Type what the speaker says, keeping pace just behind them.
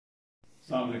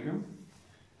Assalamu alaikum.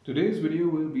 Today's video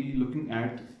will be looking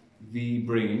at the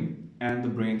brain and the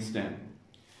brain stem.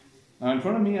 Now in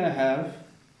front of me I have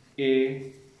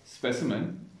a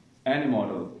specimen and a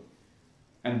model,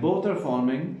 and both are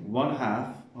forming one half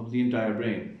of the entire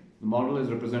brain. The model is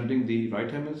representing the right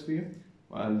hemisphere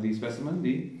while the specimen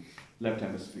the left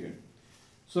hemisphere.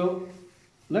 So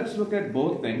let's look at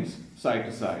both things side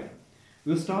to side.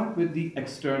 We'll start with the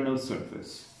external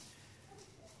surface.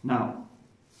 Now,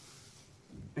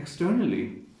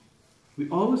 externally, we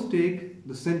always take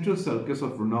the central sulcus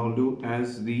of Ronaldo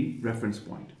as the reference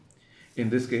point. In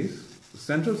this case, the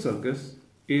central sulcus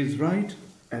is right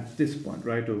at this point,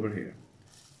 right over here.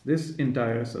 This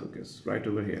entire sulcus, right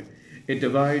over here. It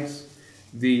divides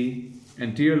the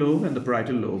anterior lobe and the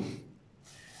parietal lobe.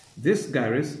 This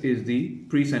gyrus is the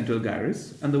precentral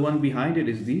gyrus, and the one behind it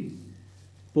is the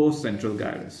postcentral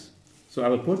gyrus. So I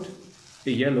will put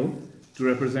a yellow to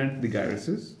represent the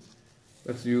gyruses.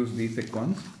 Let's use the thick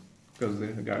ones because the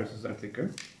gyruses are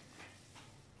thicker.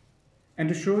 And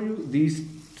to show you these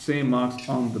same marks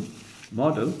on the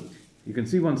model, you can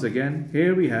see once again,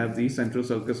 here we have the central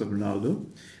sulcus of Ronaldo,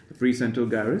 the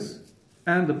precentral gyrus,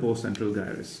 and the postcentral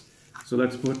gyrus. So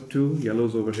let's put two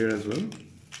yellows over here as well.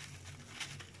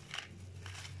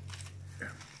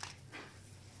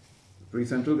 The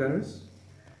precentral gyrus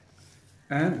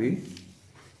and the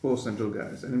postcentral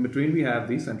gyrus, and in between we have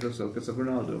the central sulcus of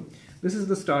Ronaldo. This is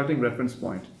the starting reference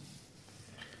point.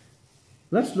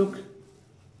 Let's look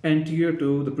anterior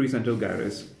to the precentral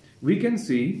gyrus. We can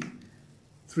see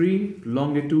three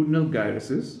longitudinal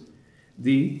gyruses: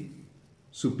 the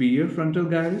superior frontal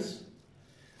gyrus,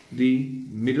 the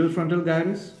middle frontal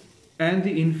gyrus, and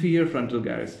the inferior frontal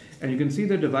gyrus. And you can see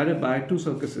they're divided by two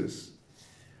sulcuses,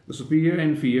 the superior and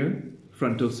inferior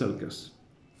frontal sulcus.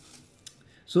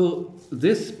 So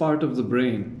this part of the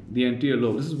brain, the anterior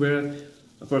lobe, this is where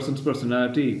a person's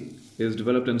personality is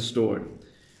developed and stored.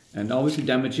 And obviously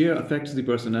damage here affects the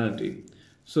personality.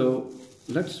 So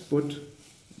let's put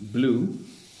blue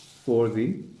for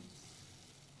the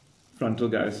frontal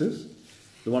gyruses.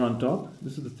 The one on top,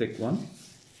 this is the thick one.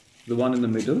 The one in the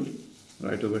middle,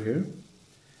 right over here.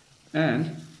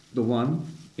 And the one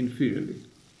inferiorly.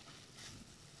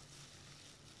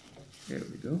 There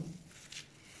we go.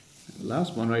 The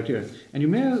last one right here. And you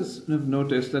may have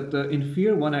noticed that the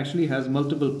inferior one actually has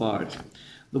multiple parts.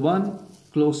 The one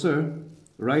closer,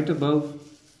 right above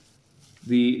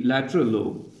the lateral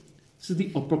lobe, this is the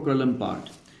operculum part.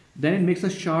 Then it makes a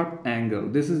sharp angle.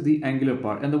 This is the angular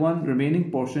part. And the one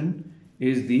remaining portion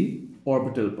is the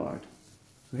orbital part.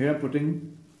 So here I'm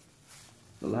putting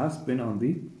the last pin on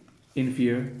the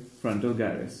inferior frontal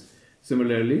gyrus.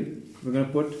 Similarly, we're going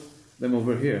to put them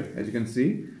over here. As you can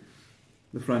see,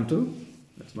 the frontal,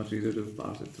 that's much easier to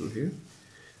pass it through here.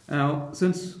 Now,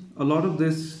 since a lot of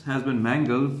this has been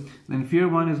mangled, the inferior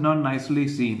one is not nicely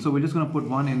seen. So we're just going to put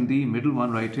one in the middle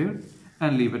one right here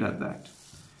and leave it at that.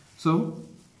 So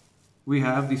we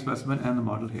have the specimen and the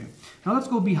model here. Now let's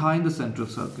go behind the central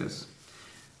sulcus.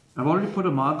 I've already put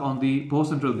a mark on the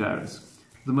postcentral gyrus.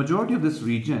 The majority of this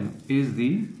region is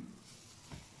the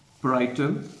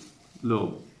parietal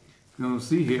lobe. You're going to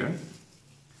see here,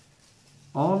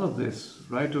 all of this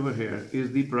right over here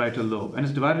is the parietal lobe, and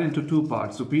it's divided into two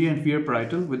parts, superior and inferior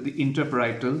parietal with the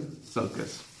interparietal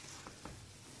sulcus.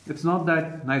 It's not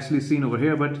that nicely seen over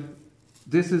here, but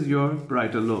this is your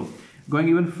parietal lobe. Going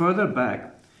even further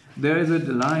back, there is a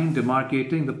line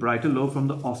demarcating the parietal lobe from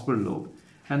the occipital lobe,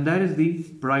 and that is the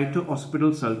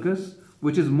parieto-occipital sulcus,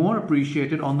 which is more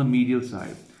appreciated on the medial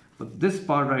side. But this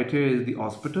part right here is the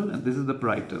occipital, and this is the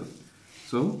parietal.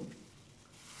 So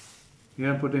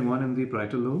here I'm putting one in the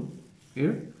parietal lobe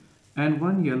here, and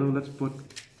one yellow. Let's put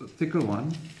a thicker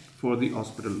one for the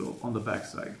occipital lobe on the back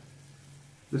side.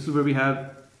 This is where we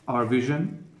have our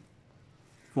vision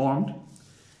formed,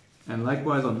 and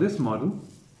likewise on this model,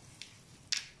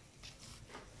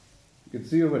 you can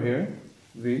see over here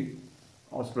the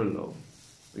occipital lobe.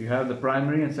 You have the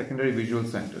primary and secondary visual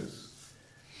centers,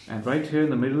 and right here in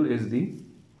the middle is the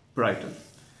parietal.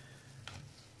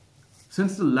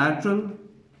 Since the lateral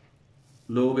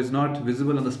lobe is not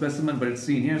visible on the specimen, but it's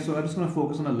seen here, so I'm just going to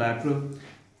focus on the lateral,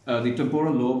 the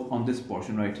temporal lobe on this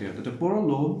portion right here. The temporal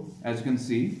lobe, as you can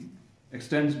see,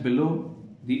 extends below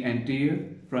the anterior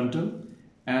frontal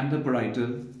and the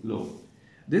parietal lobe.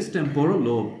 This temporal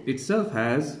lobe itself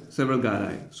has several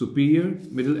gyri, superior,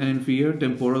 middle and inferior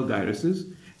temporal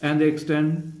gyruses, and they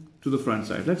extend to the front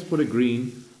side. Let's put a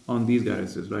green on these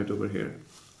gyruses right over here,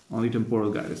 on the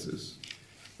temporal gyruses.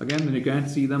 Again, you can't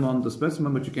see them on the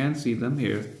specimen, but you can see them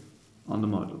here on the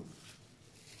model.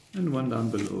 And one down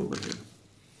below over here.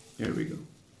 Here we go.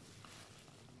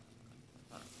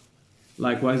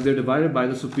 Likewise, they're divided by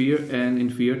the superior and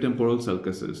inferior temporal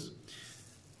sulcuses.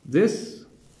 This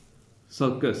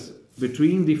sulcus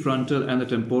between the frontal and the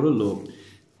temporal lobe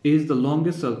is the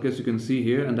longest sulcus you can see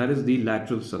here, and that is the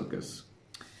lateral sulcus.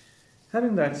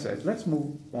 Having that said, let's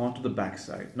move on to the back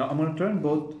side. Now I'm going to turn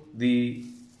both the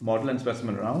model and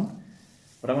specimen around,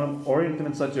 but I'm going to orient them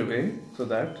in such a way so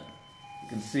that you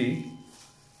can see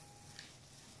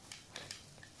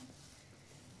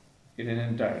it in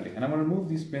entirely. And I'm going to remove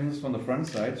these pins from the front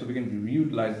side so we can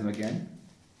reutilize them again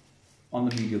on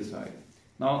the medial side.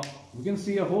 Now we can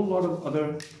see a whole lot of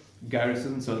other gyruses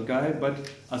and sulci, but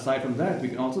aside from that we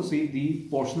can also see the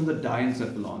portion of the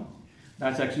diencephalon.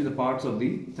 That's actually the parts of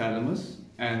the thalamus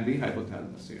and the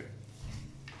hypothalamus here.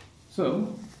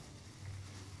 So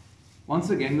once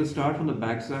again we'll start from the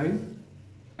back side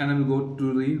and then we'll go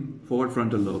to the forward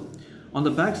frontal lobe. On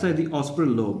the back side, the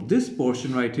occipital lobe, this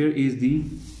portion right here is the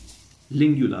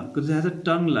lingula because it has a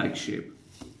tongue-like shape.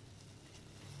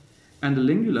 And the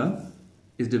lingula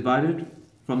is divided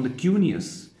from the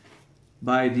cuneus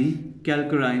by the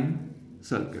calcarine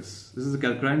sulcus. This is the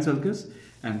calcarine sulcus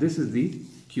and this is the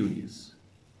cuneus.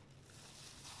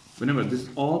 Remember, this is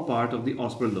all part of the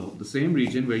occipital lobe, the same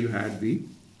region where you had the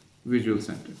visual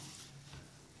center.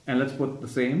 And let's put the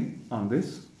same on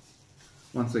this.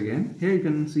 Once again, here you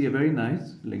can see a very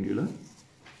nice lingula.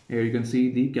 Here you can see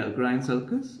the calcarine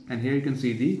sulcus and here you can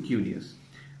see the cuneus.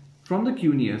 From the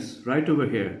cuneus, right over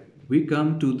here, we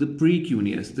come to the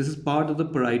precuneus. This is part of the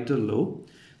parietal lobe,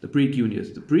 the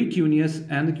precuneus. The precuneus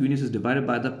and the cuneus is divided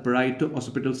by the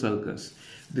parieto-occipital sulcus.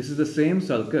 This is the same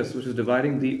sulcus which is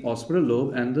dividing the occipital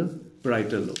lobe and the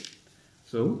parietal lobe.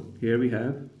 So here we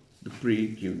have the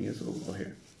precuneus over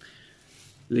here.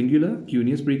 Lingula,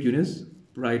 cuneus, precuneus,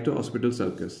 parieto-occipital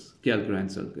sulcus, calcarine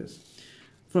sulcus.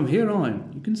 From here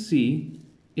on, you can see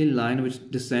a line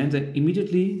which descends and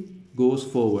immediately goes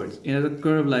forwards in a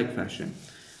curve-like fashion.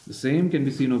 The same can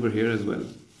be seen over here as well.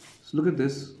 So look at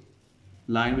this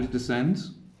line which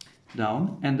descends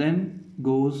down and then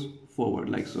goes forward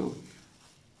like so.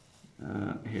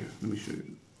 Here, let me show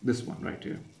you this one right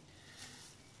here.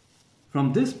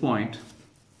 From this point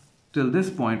till this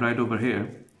point right over here,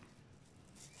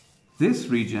 this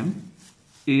region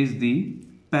is the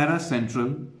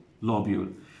paracentral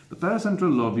lobule. The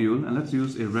paracentral lobule, and let's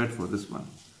use a red for this one.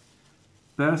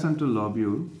 Paracentral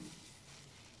lobule,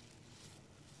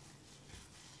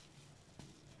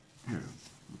 here,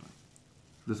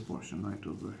 this portion right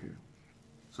over here.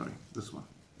 Sorry, this one.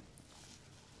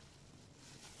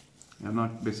 I have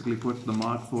not basically put the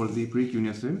mark for the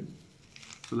precuneus here.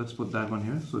 So let's put that one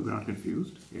here so we're not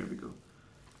confused. Here we go.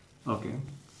 Okay.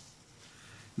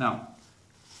 Now,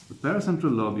 the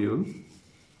paracentral lobule,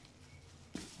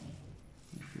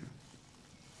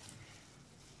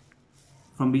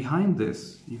 from behind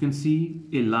this, you can see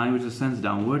a line which ascends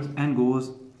downwards and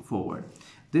goes forward.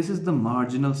 This is the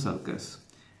marginal sulcus.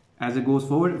 As it goes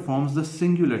forward, it forms the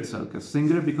cingulate sulcus.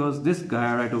 Cingulate because this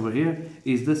guy right over here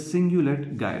is the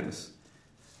cingulate gyrus.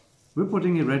 We're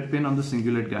putting a red pin on the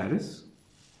cingulate gyrus.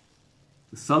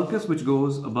 The sulcus which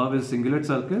goes above is cingulate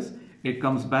sulcus. It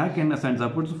comes back and ascends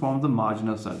upwards to form the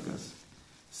marginal sulcus.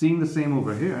 Seeing the same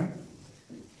over here,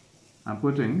 I'm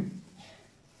putting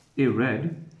a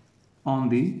red on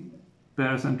the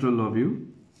paracentral lobule,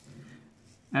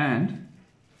 and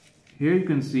here you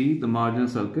can see the marginal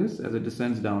sulcus as it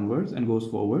descends downwards and goes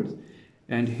forwards,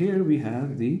 and here we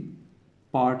have the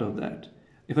part of that.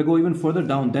 If I go even further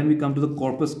down, then we come to the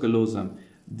corpus callosum.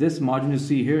 This margin you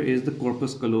see here is the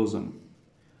corpus callosum.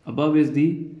 Above is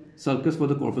the sulcus for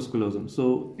the corpus callosum.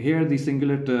 So here the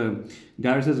cingulate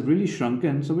gyrus is really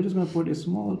shrunken, so we're just going to put a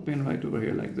small pin right over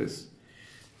here like this.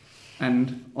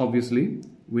 And obviously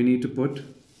we need to put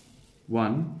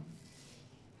one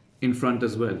in front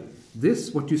as well.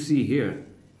 This, what you see here,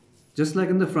 just like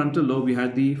in the frontal lobe we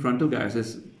had the frontal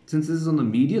gyrus, since this is on the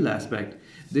medial aspect,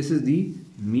 this is the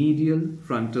medial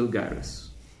frontal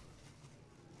gyrus.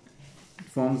 It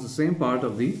forms the same part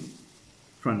of the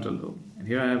frontal lobe. And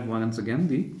here I have once again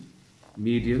the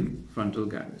medial frontal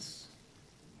gyrus.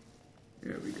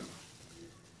 There we go.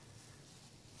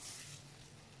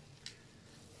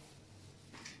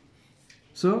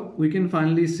 So we can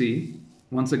finally see,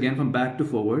 once again from back to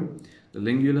forward, the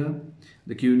lingula,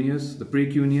 the cuneus, the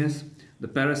precuneus, the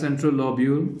paracentral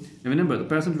lobule. And remember, the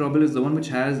paracentral lobule is the one which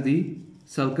has the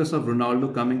sulcus of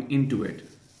Ronaldo coming into it.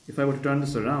 If I were to turn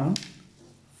this around,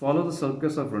 follow the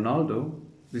sulcus of Ronaldo,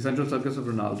 the central sulcus of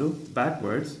Ronaldo,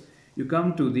 backwards, you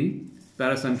come to the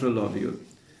paracentral lobule.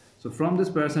 So from this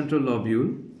paracentral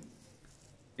lobule,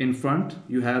 in front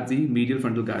you have the medial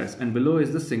frontal gyrus, and below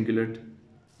is the cingulate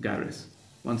gyrus.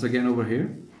 Once again over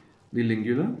here, the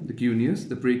lingula, the cuneus,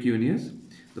 the precuneus,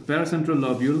 the paracentral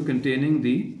lobule containing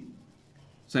the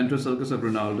central sulcus of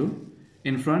Ronaldo.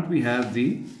 In front we have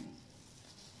the,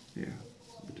 here,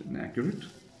 it's a bit inaccurate.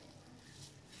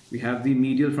 We have the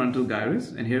medial frontal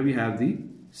gyrus, and here we have the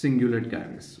cingulate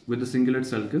gyrus with the cingulate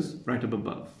sulcus right up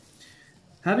above.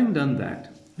 Having done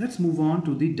that, let's move on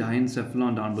to the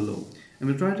diencephalon down below. And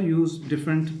we'll try to use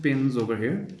different pins over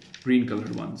here, green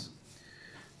colored ones.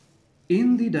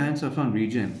 In the diencephalon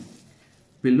region,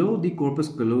 below the corpus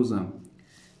callosum,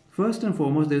 first and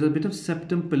foremost, there's a bit of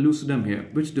septum pellucidum here,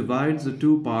 which divides the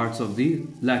two parts of the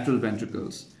lateral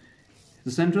ventricles.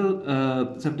 The central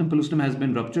septum pellucidum has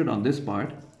been ruptured on this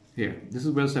part here. This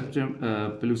is where septum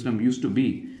pellucidum used to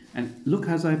be. And look,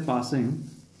 as I'm passing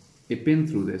a pin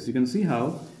through this, you can see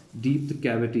how deep the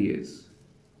cavity is.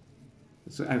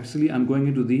 So actually I'm going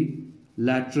into the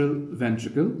lateral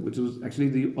ventricle, which was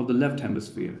actually of the left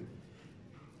hemisphere.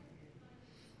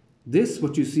 This,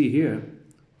 what you see here,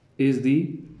 is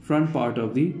the front part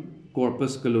of the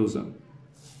corpus callosum.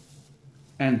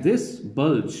 And this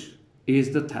bulge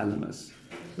is the thalamus.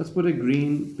 Let's put a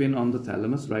green pin on the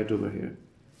thalamus right over here.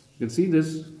 You can see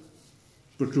this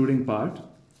protruding part,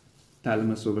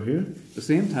 thalamus over here. The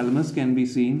same thalamus can be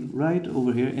seen right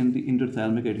over here in the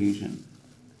interthalamic adhesion,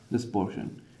 this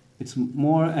portion. It's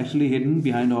more actually hidden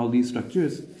behind all these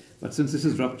structures, but since this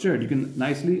is ruptured, you can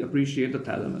nicely appreciate the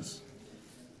thalamus.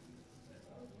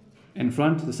 In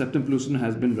front, the septum pellucidum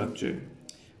has been ruptured.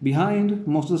 Behind,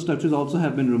 most of the structures also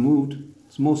have been removed.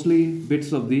 It's mostly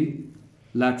bits of the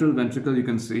lateral ventricle you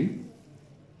can see.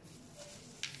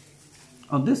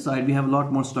 On this side, we have a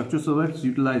lot more structures, so let's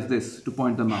utilize this to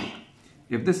point them out.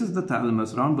 If this is the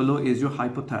thalamus, around below is your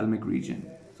hypothalamic region.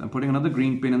 So I'm putting another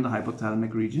green pin in the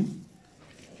hypothalamic region.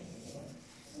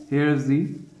 Here is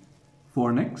the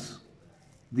fornix,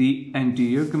 the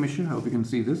anterior commissure, I hope you can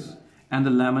see this, and the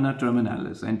lamina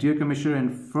terminalis. Anterior commissure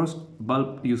and first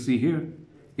bulb you see here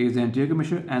is the anterior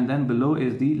commissure, and then below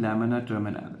is the lamina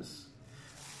terminalis.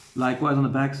 Likewise on the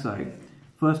back side,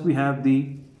 first we have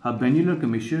the habenular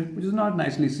commissure, which is not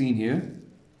nicely seen here.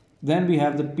 Then we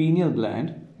have the pineal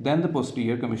gland, then the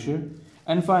posterior commissure,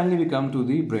 and finally we come to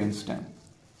the brainstem.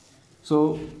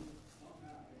 So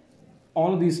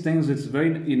all of these things, it's very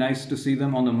nice to see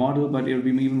them on the model, but it would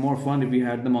be even more fun if we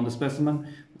had them on the specimen.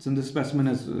 Since the specimen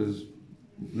is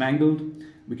mangled,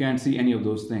 we can't see any of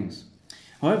those things.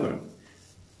 However,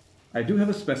 I do have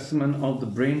a specimen of the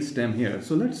brainstem here.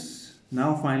 So let's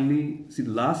now finally see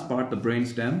the last part, the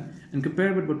brainstem, and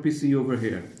compare with what we see over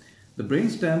here. The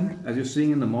brainstem, as you're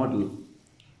seeing in the model,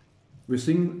 we're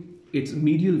seeing its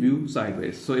medial view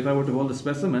sideways. So if I were to hold the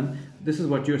specimen, this is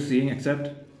what you're seeing, except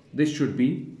this should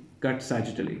be cut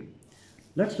sagittally.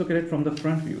 Let's look at it from the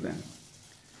front view then.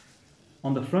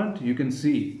 On the front, you can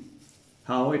see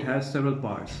how it has several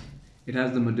parts. It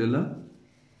has the medulla,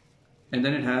 and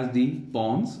then it has the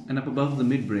pons, and up above the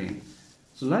midbrain.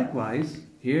 So likewise,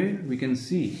 here we can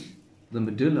see the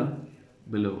medulla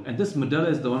below, and this medulla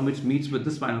is the one which meets with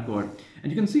the spinal cord.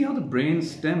 And you can see how the brain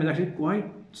stem is actually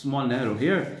quite small, narrow.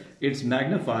 Here it's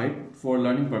magnified for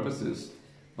learning purposes,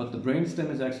 but the brain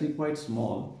stem is actually quite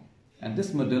small, and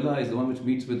this medulla is the one which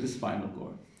meets with the spinal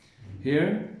cord.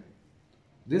 Here,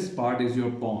 this part is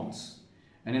your pons,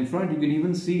 and in front you can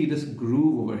even see this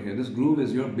groove over here. This groove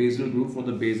is your basilar groove for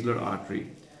the basilar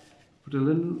artery. Put a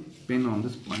little pin on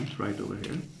this point right over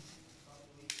here.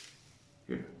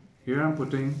 Here I'm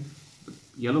putting the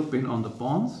yellow pin on the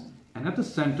pons, and at the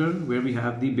center where we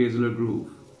have the basilar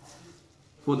groove.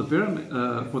 For the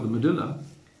medulla,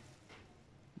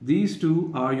 these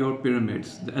two are your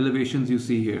pyramids, the elevations you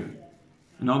see here.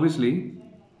 And obviously,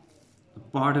 the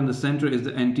part in the center is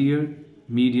the anterior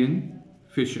median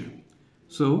fissure.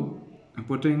 So I'm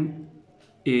putting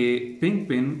a pink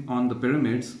pin on the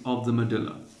pyramids of the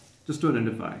medulla, just to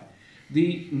identify.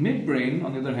 The midbrain,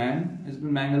 on the other hand, has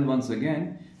been mangled once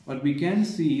again, but we can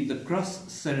see the crus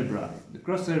cerebri. The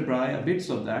crus cerebri are bits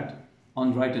of that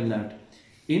on right and left.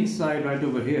 Inside, right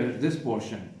over here, this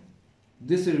portion,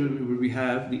 this is where we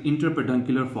have the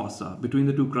interpeduncular fossa between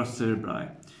the two crus cerebri.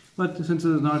 But since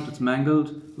it's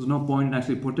mangled, there's no point in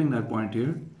actually putting that point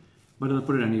here, but I'll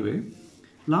put it anyway.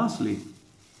 Lastly,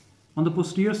 on the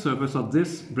posterior surface of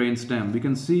this brainstem, we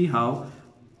can see how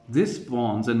this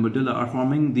pons and medulla are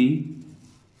forming the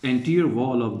anterior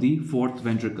wall of the fourth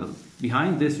ventricle.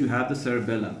 Behind this, you have the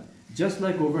cerebellum. Just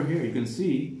like over here, you can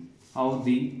see how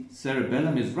the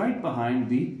cerebellum is right behind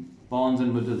the pons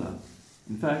and medulla.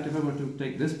 In fact, if I were to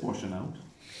take this portion out,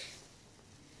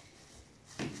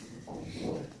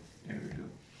 there we go.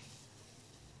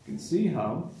 You can see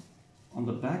how on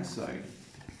the back side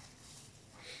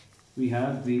we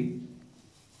have the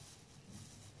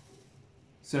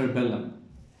cerebellum.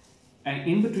 And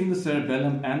in between the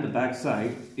cerebellum and the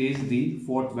backside is the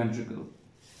fourth ventricle.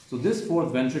 So this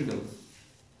fourth ventricle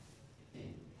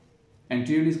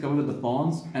anteriorly is covered with the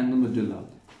pons and the medulla.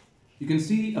 You can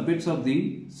see a bits of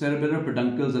the cerebellar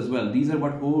peduncles as well. These are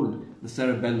what hold the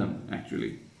cerebellum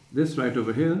actually. This right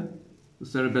over here, the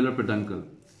cerebellar peduncle.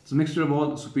 It's a mixture of all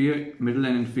the superior, middle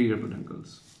and inferior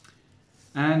peduncles.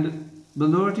 And the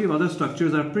majority of other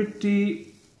structures are pretty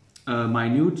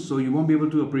minute, so you won't be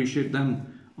able to appreciate them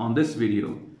on this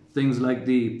video. Things like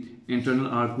the internal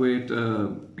arcuate,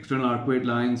 external arcuate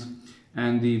lines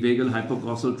and the vagal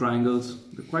hypoglossal triangles.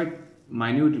 They're quite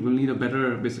minute. You will need a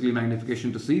better basically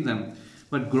magnification to see them.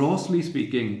 But grossly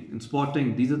speaking, in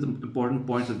spotting, these are the important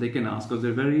points that they can ask because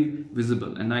they're very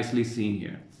visible and nicely seen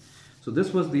here. So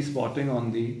this was the spotting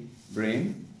on the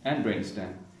brain and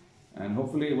brainstem. And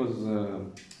hopefully it was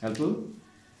helpful.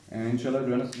 And inshallah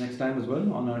join us next time as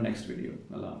well on our next video.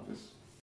 Allah Hafiz.